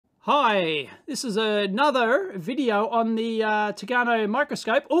Hi, this is another video on the Tagarno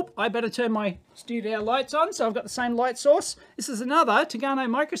microscope. Oh, I better turn my studio lights on so I've got the same light source. This is another Tagarno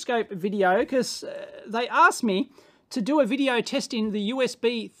microscope video because they asked me to do a video testing the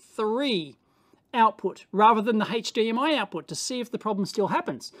USB 3 output rather than the HDMI output to see if the problem still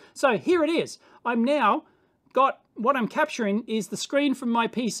happens. So here it is. I'm now got what I'm capturing is the screen from my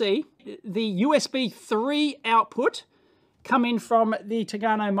PC, the USB 3 output coming from the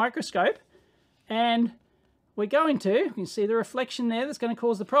Tagarno microscope, and we're going to, you can see the reflection there that's going to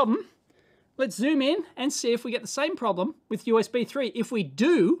cause the problem. Let's zoom in and see if we get the same problem with USB 3. If we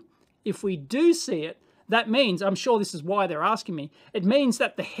do see it, that means, I'm sure this is why they're asking me, it means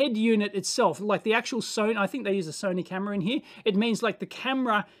that the head unit itself, like the actual Sony, I think they use a Sony camera in here, it means like the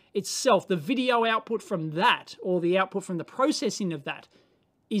camera itself, the video output from that, or the output from the processing of that,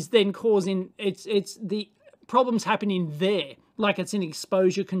 is then causing, it's the problems happening there, like it's an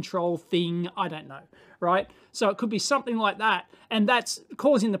exposure control thing, I don't know, right? So it could be something like that, and that's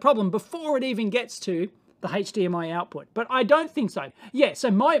causing the problem before it even gets to the HDMI output. But I don't think so. Yeah,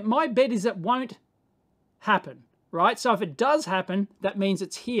 so my bet is it won't happen, right? So if it does happen, that means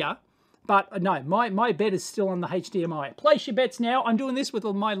it's here. But no, my bet is still on the HDMI. Place your bets now. I'm doing this with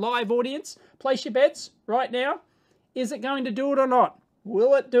my live audience. Place your bets right now. Is it going to do it or not?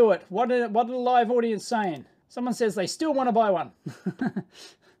 Will it do it? What are the live audience saying? Someone says they still want to buy one.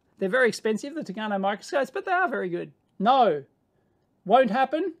 They're very expensive, the Tagarno microscopes, but they are very good. No, won't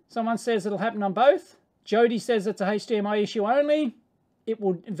happen. Someone says it'll happen on both. Jody says it's a HDMI issue only. It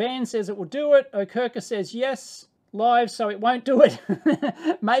will. Van says it will do it. Okerka says yes. Live, so it won't do it.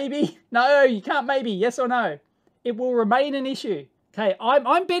 Maybe. No, you can't maybe. Yes or no. It will remain an issue. Okay,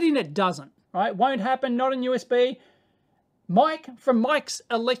 I'm betting it doesn't. Right? Won't happen, not on USB. Mike from Mike's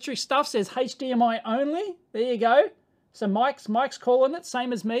Electric Stuff says HDMI only. There you go. So Mike's calling it,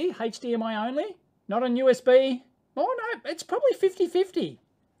 same as me, HDMI only. Not on USB. Oh no, it's probably 50-50.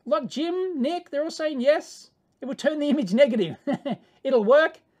 Like Jim, Nick, they're all saying yes. It will turn the image negative. It'll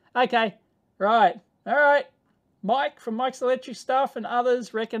work. Okay, right. All right. Mike from Mike's Electric Stuff and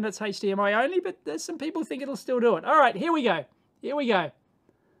others reckon it's HDMI only, but there's some people think it'll still do it. All right, here we go. Here we go.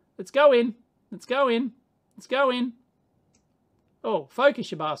 Let's go in. Let's go in. Let's go in. Oh,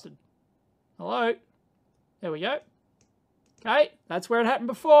 focus, you bastard. Hello. There we go. Okay, that's where it happened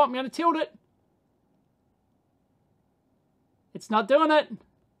before. I'm going to tilt it. It's not doing it.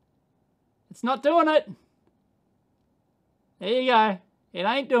 It's not doing it. There you go. It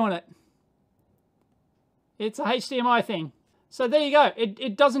ain't doing it. It's a HDMI thing. So there you go.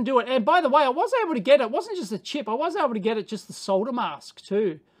 It doesn't do it. And by the way, I was able to get it. It wasn't just a chip. I was able to get it just the solder mask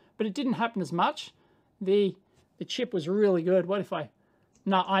too. But it didn't happen as much. The chip was really good. What if I...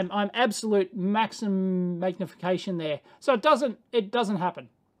 No, I'm absolute maximum magnification there. So it doesn't happen.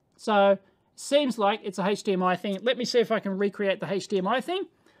 So seems like it's a HDMI thing. Let me see if I can recreate the HDMI thing.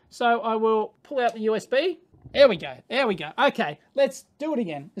 So I will pull out the USB. There we go. There we go. Okay, let's do it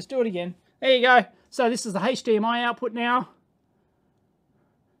again. Let's do it again. There you go. So this is the HDMI output now.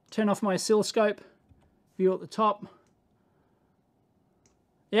 Turn off my oscilloscope. View at the top.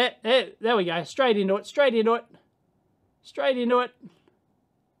 Yeah, there we go. Straight into it. Straight into it. Straight into it.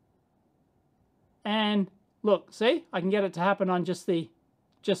 And look, see, I can get it to happen on just the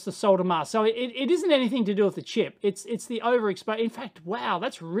solder mask. So it isn't anything to do with the chip. It's the overexposure. In fact, wow,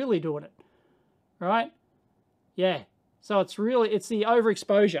 that's really doing it, right? Yeah. So it's the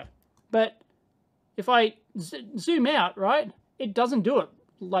overexposure. But if I zoom out, right, it doesn't do it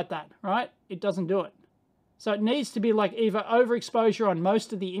like that, right? It doesn't do it. So it needs to be like either overexposure on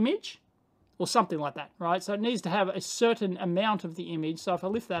most of the image or something like that, right? So it needs to have a certain amount of the image. So if I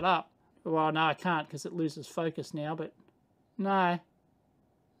lift that up, well, no, I can't because it loses focus now, but no,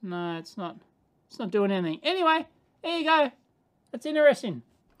 it's not doing anything. Anyway, there you go. That's interesting.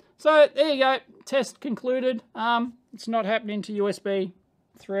 So there you go. Test concluded. It's not happening to USB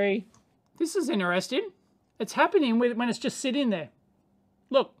 3. This is interesting. It's happening when it's just sitting there.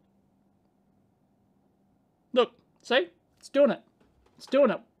 Look. Look, see? It's doing it. It's doing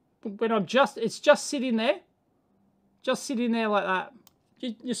it. When it's just sitting there. Just sitting there like that.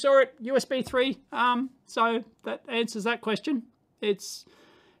 You saw it, USB 3, so that answers that question. It's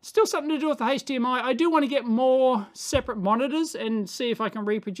still something to do with the HDMI. I do want to get more separate monitors and see if I can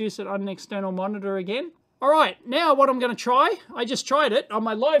reproduce it on an external monitor again. All right, now what I'm going to try, I just tried it on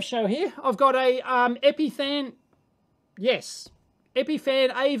my live show here. I've got a Epiphan, yes, Epiphan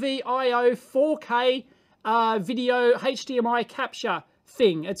AV-IO 4K video HDMI capture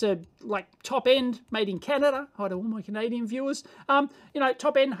thing. It's a like top end made in Canada. Hi to all my Canadian viewers. You know,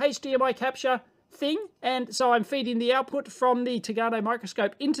 top end HDMI capture thing, and so I'm feeding the output from the Tagarno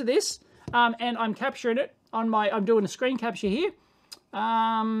microscope into this, and I'm capturing it on my, I'm doing a screen capture here,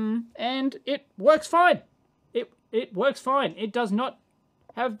 and it works fine. It works fine. It does not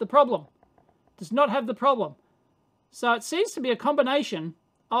have the problem. Does not have the problem. So it seems to be a combination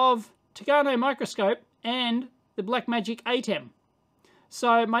of Tagarno microscope and the Black Magic ATEM.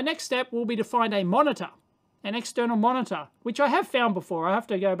 So my next step will be to find a monitor, an external monitor, which I have found before. I have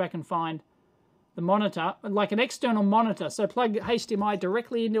to go back and find the monitor, like an external monitor. So plug HDMI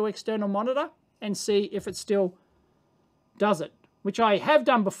directly into external monitor and see if it still does it, which I have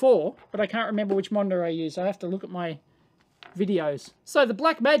done before, but I can't remember which monitor I use. I have to look at my videos. So the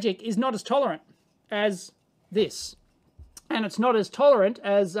Black Magic is not as tolerant as this. And it's not as tolerant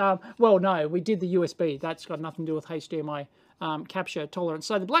as, well, no, we did the USB. That's got nothing to do with HDMI capture tolerance.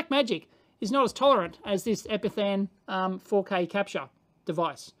 So the Black Magic is not as tolerant as this Epithan 4K capture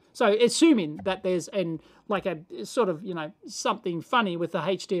device. So assuming that there's like a sort of, you know, something funny with the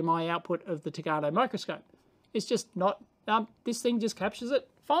HDMI output of the Tagarno microscope. It's just not, this thing just captures it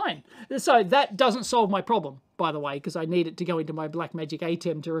fine. So that doesn't solve my problem, by the way, because I need it to go into my Black Magic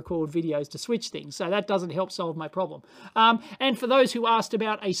ATEM to record videos to switch things. So that doesn't help solve my problem. And for those who asked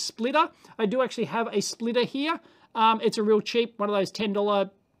about a splitter, I do actually have a splitter here. It's a real cheap, one of those $10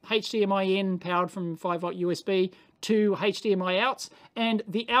 HDMI in powered from 5-volt USB to HDMI outs. And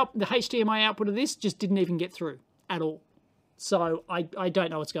the HDMI output of this just didn't even get through at all. So I don't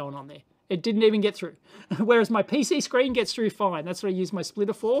know what's going on there. It didn't even get through. Whereas my PC screen gets through fine. That's what I use my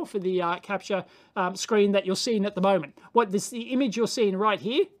splitter for the capture screen that you're seeing at the moment. The image you're seeing right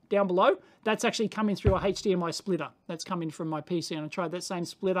here, down below, that's actually coming through a HDMI splitter. That's coming from my PC, and I tried that same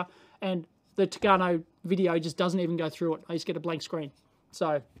splitter, and the Tagarno video just doesn't even go through it. I just get a blank screen.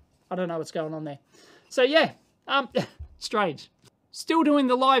 So I don't know what's going on there. So yeah, strange. Still doing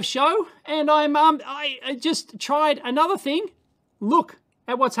the live show, and I just tried another thing. Look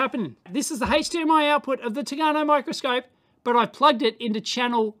at what's happening. This is the HDMI output of the Tagarno microscope, but I plugged it into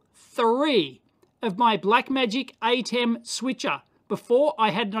channel 3 of my Black Magic ATEM switcher. Before, I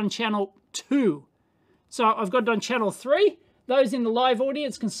had it on channel 2. So I've got it on channel 3. Those in the live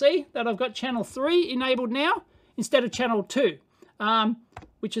audience can see that I've got channel 3 enabled now instead of channel 2,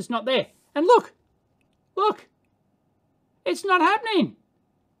 which is not there. And look, it's not happening.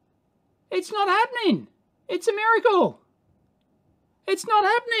 It's not happening. It's a miracle. It's not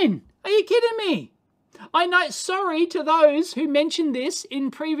happening. Are you kidding me? I know, sorry to those who mentioned this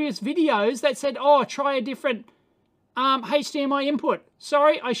in previous videos that said, oh, try a different HDMI input.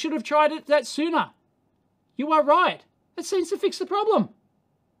 Sorry, I should have tried it that sooner. You are right. That seems to fix the problem.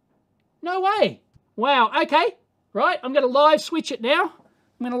 No way. Wow, okay. Right, I'm going to live switch it now.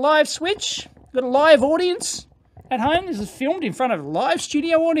 I'm going to live switch. I've got a live audience at home. This is filmed in front of a live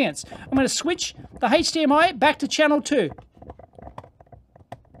studio audience. I'm going to switch the HDMI back to channel 2.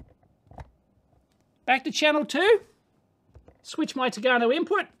 Back to channel 2. Switch my Tagarno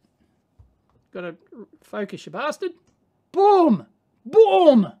input. Got to focus, you bastard. Boom!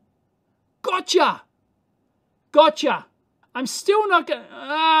 Boom! Gotcha! Gotcha! I'm still not going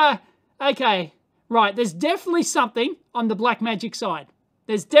to... okay. Right, there's definitely something on the Black Magic side.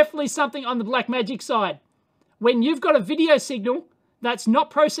 There's definitely something on the Black Magic side. When you've got a video signal that's not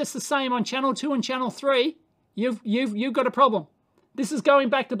processed the same on channel 2 and channel 3, you've got a problem. This is going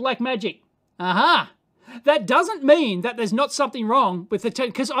back to Black Magic. Aha! That doesn't mean that there's not something wrong with the...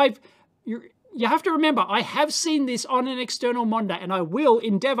 Because you have to remember, I have seen this on an external monitor, and I will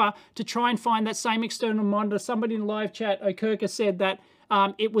endeavor to try and find that same external monitor. Somebody in live chat, Okirka, said that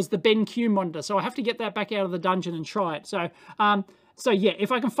it was the BenQ monitor. So I have to get that back out of the dungeon and try it. So yeah,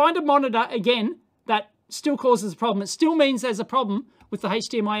 if I can find a monitor, again, that still causes a problem. It still means there's a problem with the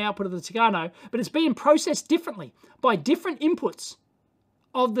HDMI output of the Tagarno, but it's being processed differently by different inputs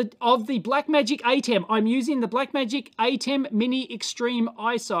of the Black Magic ATEM. I'm using the Black Magic ATEM Mini Extreme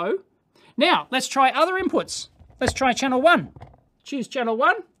ISO. Now, let's try other inputs. Let's try channel 1. Choose channel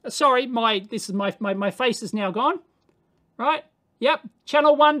 1. Sorry, my face is now gone. Right? Yep,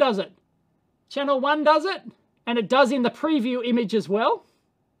 channel 1 does it. Channel 1 does it, and it does in the preview image as well.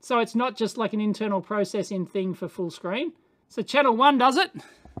 So it's not just like an internal processing thing for full screen. So channel 1 does it.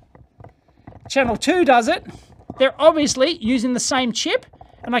 Channel 2 does it. They're obviously using the same chip,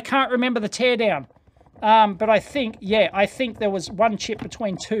 and I can't remember the teardown. But I think there was one chip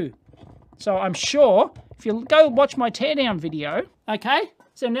between 2. So I'm sure, if you go watch my teardown video, okay,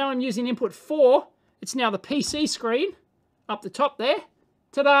 so now I'm using input 4. It's now the PC screen up the top there.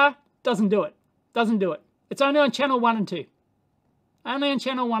 Ta-da! Doesn't do it. Doesn't do it. It's only on channel 1 and 2. Only on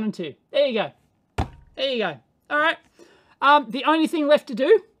channel 1 and 2. There you go. There you go. All right. The only thing left to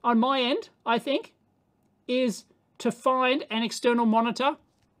do on my end, I think, is to find an external monitor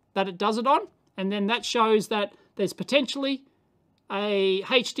that it does it on, and then that shows that there's potentially a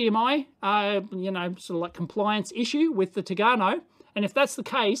HDMI, you know, sort of like compliance issue with the Tagarno. And if that's the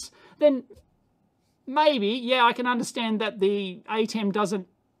case, then maybe, yeah, I can understand that the ATEM doesn't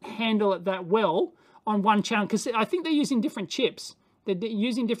handle it that well on one channel, because I think they're using different chips. They're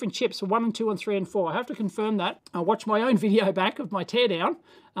using different chips for 1 and 2 and 3 and 4. I have to confirm that. I'll watch my own video back of my teardown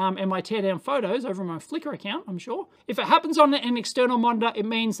and my teardown photos over my Flickr account, I'm sure. If it happens on an external monitor, it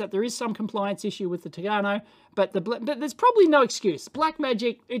means that there is some compliance issue with the Tagarno, but there's probably no excuse. Black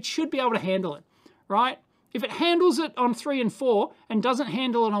Magic, it should be able to handle it, right? If it handles it on 3 and 4 and doesn't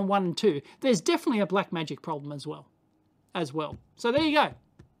handle it on 1 and 2, there's definitely a Black Magic problem as well. So there you go.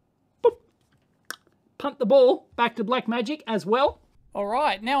 Boop. Punt the ball back to Black Magic as well. All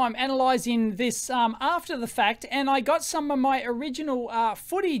right, now I'm analysing this after the fact, and I got some of my original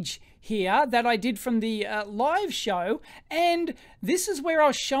footage here that I did from the live show, and this is where I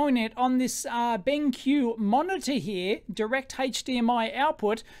was showing it on this BenQ monitor here, direct HDMI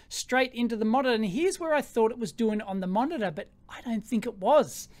output straight into the monitor, and here's where I thought it was doing it on the monitor, but I don't think it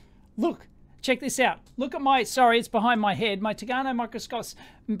was. Look, check this out. Look at my, sorry, it's behind my head, my Tagarno microscope's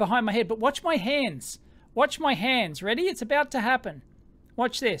behind my head, but watch my hands. Watch my hands. Ready? It's about to happen.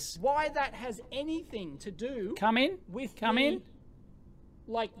 Watch this. Why that has anything to do... Come in. Come in.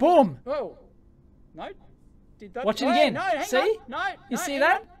 Like... Boom. Oh. No. Did that... Watch it again. No, hang on. No. You see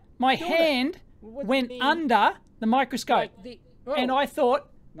that? My hand went under the microscope. And I thought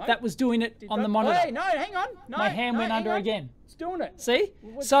that was doing it on the monitor. Hey, no, hang on. No, my hand went under again. It's doing it. See?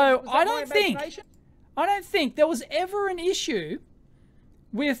 So I don't think there was ever an issue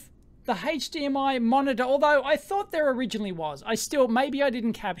with the HDMI monitor, although I thought there originally was. Maybe I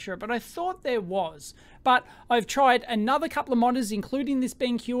didn't capture it, but I thought there was. But I've tried another couple of monitors, including this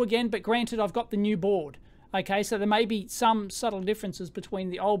BenQ again, but granted, I've got the new board. Okay, so there may be some subtle differences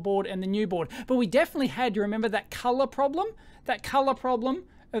between the old board and the new board. But we definitely had, you remember that color problem? That color problem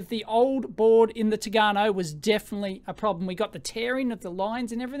of the old board in the Tagarno was definitely a problem. We got the tearing of the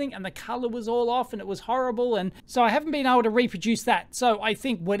lines and everything, and the color was all off, and it was horrible. And so I haven't been able to reproduce that. So I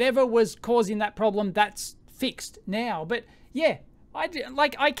think whatever was causing that problem, that's fixed now. But yeah, I've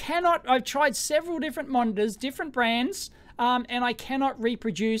tried several different monitors, different brands, and I cannot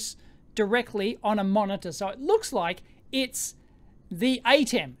reproduce directly on a monitor. So it looks like it's the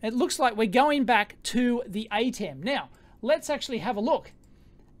ATEM. It looks like we're going back to the ATEM. Now, let's actually have a look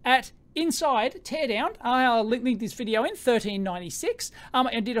at inside teardown. I'll link this video in 1396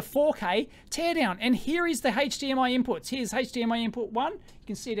 and did a 4K teardown, and here is the HDMI inputs. Here's HDMI input 1, you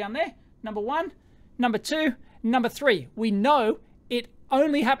can see down there, number 1, number 2, number 3. We know it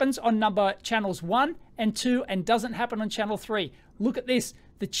only happens on channels 1 and 2 and doesn't happen on channel 3. Look at this,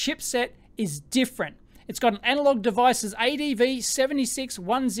 the chipset is different. It's got an analog devices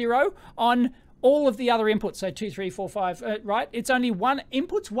ADV7610 on all of the other inputs, so 2, 3, 4, 5, right? It's only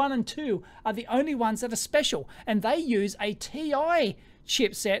inputs 1 and 2 are the only ones that are special, and they use a TI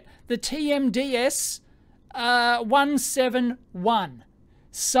chipset, the TMDS 171.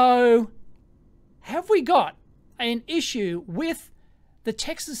 So have we got an issue with the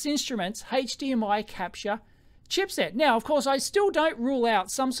Texas Instruments HDMI capture chipset? Now, of course, I still don't rule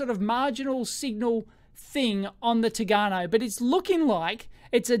out some sort of marginal signal thing on the Tagarno, but it's looking like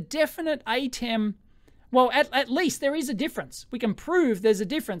it's a definite ATEM. Well, at least there is a difference. We can prove there's a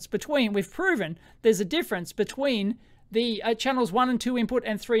difference between, we've proven there's a difference between the channels 1 and 2 input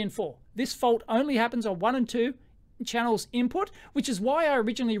and 3 and 4. This fault only happens on 1 and 2 channels input, which is why I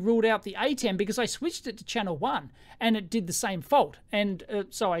originally ruled out the ATEM, because I switched it to channel 1 and it did the same fault. And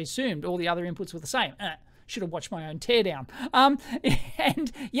so I assumed all the other inputs were the same. Should have watched my own teardown.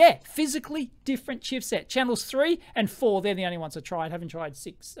 And yeah, physically different chipset. Channels 3 and 4, they're the only ones I tried. Haven't tried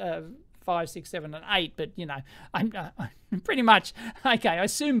 5, 6, 7, and 8, but you know, I'm pretty much, okay, I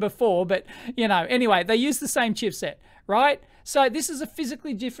assumed before, but you know, anyway, they use the same chipset, right? So this is a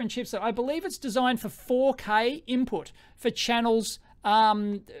physically different chipset. I believe it's designed for 4K input for channels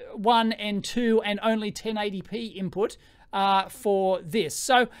 1 and 2 and only 1080p input for this.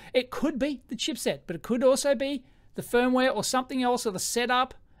 So it could be the chipset, but it could also be the firmware or something else, or the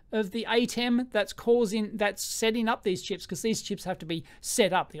setup of the ATEM that's setting up these chips, because these chips have to be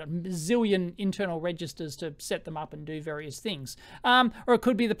set up. They've got a zillion internal registers to set them up and do various things. Or it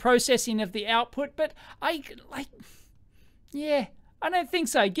could be the processing of the output, but yeah, I don't think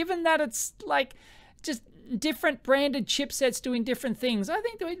so. Given that it's like just different branded chipsets doing different things, I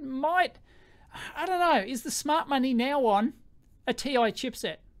think that it might, I don't know, is the smart money now on a TI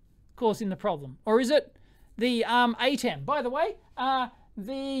chipset causing the problem? Or is it the ATEM? By the way,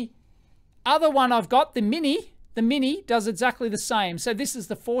 The other one I've got, the Mini does exactly the same. So this is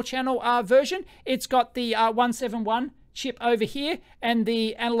the 4-channel version. It's got the 171 chip over here and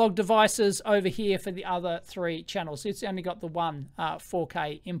the analog devices over here for the other 3 channels. It's only got the one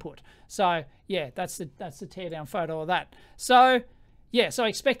 4K input. So yeah, that's the teardown photo of that. So yeah, so I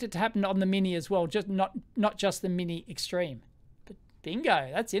expect it to happen on the Mini as well, just not just the Mini Extreme. But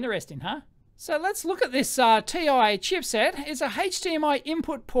bingo, that's interesting, huh? So let's look at this TI chipset. It's a HDMI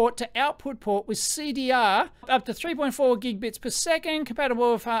input port to output port with CDR up to 3.4 gigabits per second,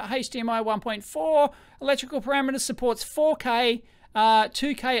 compatible with HDMI 1.4. Electrical parameters supports 4K,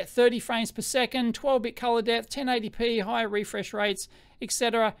 2K at 30 frames per second, 12-bit color depth, 1080p, higher refresh rates,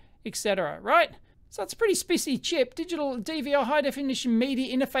 etc., etc. Right? So it's a pretty spicy chip. Digital DVR high definition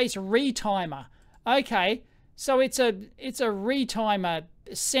media interface retimer. Okay, so it's a retimer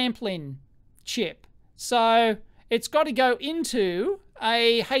sampling chip. So it's got to go into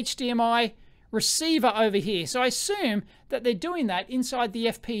a HDMI receiver over here. So I assume that they're doing that inside the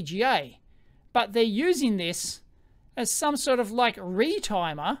FPGA, but they're using this as some sort of like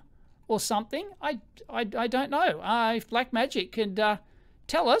retimer or something. I don't know. If Black Magic could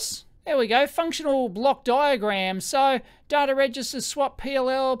tell us. There we go, functional block diagram. So data registers, swap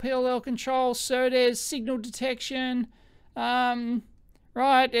PLL control, SERDES, signal detection.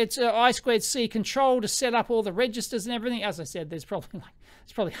 Right, it's I2C control to set up all the registers and everything. As I said, there's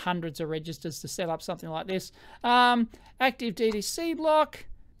probably hundreds of registers to set up something like this. Active DDC block.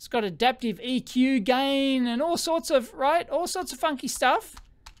 It's got adaptive EQ gain and all sorts of funky stuff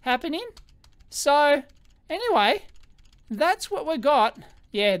happening. So anyway, that's what we got.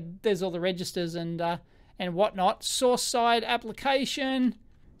 Yeah, there's all the registers and whatnot. Source side application.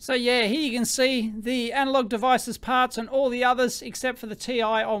 So yeah, here you can see the analog devices parts and all the others except for the TI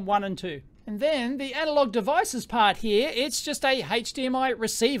on 1 and 2. And then the analog devices part here, it's just a HDMI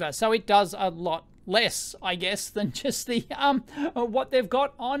receiver. So it does a lot less, I guess, than just the what they've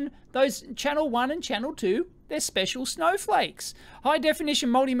got on those channel 1 and channel 2. They're special snowflakes. High definition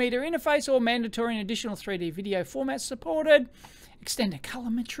multimedia interface, all mandatory and additional 3D video formats supported. Extended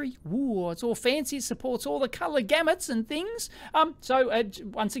colorimetry. Ooh, it's all fancy. It supports all the color gamuts and things. So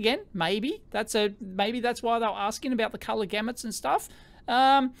once again, maybe that's why they were asking about the color gamuts and stuff.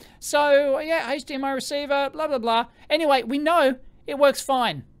 So yeah, HDMI receiver, blah blah blah. Anyway, we know it works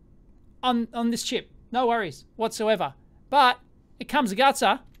fine on this chip. No worries whatsoever. But it comes a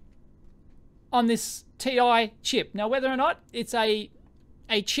gutser on this TI chip. Now, whether or not it's a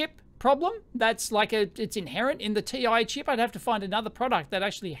chip problem that's like it's inherent in the TI chip, I'd have to find another product that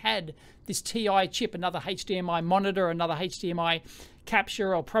actually had this TI chip, another HDMI monitor, another HDMI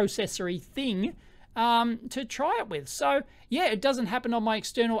capture or processory thing to try it with. So yeah, it doesn't happen on my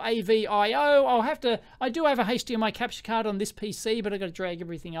external AV IO. I do have a HDMI capture card on this PC, but I've got to drag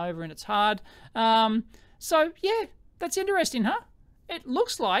everything over and it's hard. So yeah, that's interesting, huh? It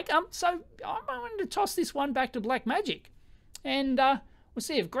looks like, so I'm going to toss this one back to Black Magic and we'll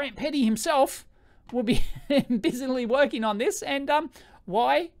see if Grant Petty himself will be busily working on this and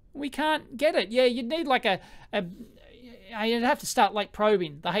why we can't get it. Yeah, you'd need like you'd have to start like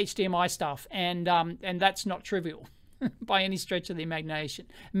probing the HDMI stuff and that's not trivial by any stretch of the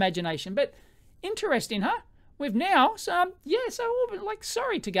imagination. But interesting, huh? We've now, sorry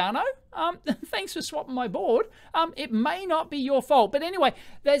Tagarno, thanks for swapping my board. It may not be your fault, but anyway,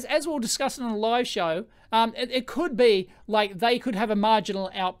 as we'll discuss in a live show, it could be like they could have a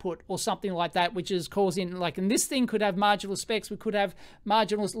marginal output or something like that, which is causing, like, and this thing could have marginal specs. We could have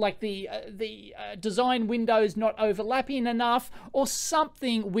marginals like the design windows not overlapping enough or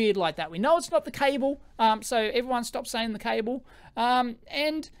something weird like that. We know it's not the cable, so everyone stop saying the cable,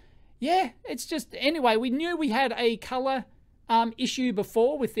 and yeah, it's just, anyway, we knew we had a color issue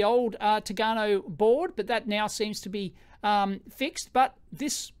before with the old Tagarno board, but that now seems to be fixed. But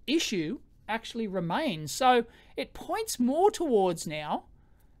this issue actually remains. So it points more towards now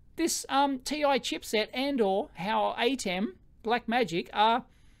this TI chipset and or how ATEM, Black Magic, are,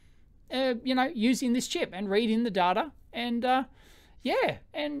 using this chip and reading the data and, yeah,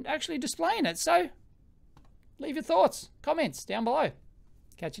 and actually displaying it. So leave your thoughts, comments down below.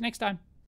 Catch you next time.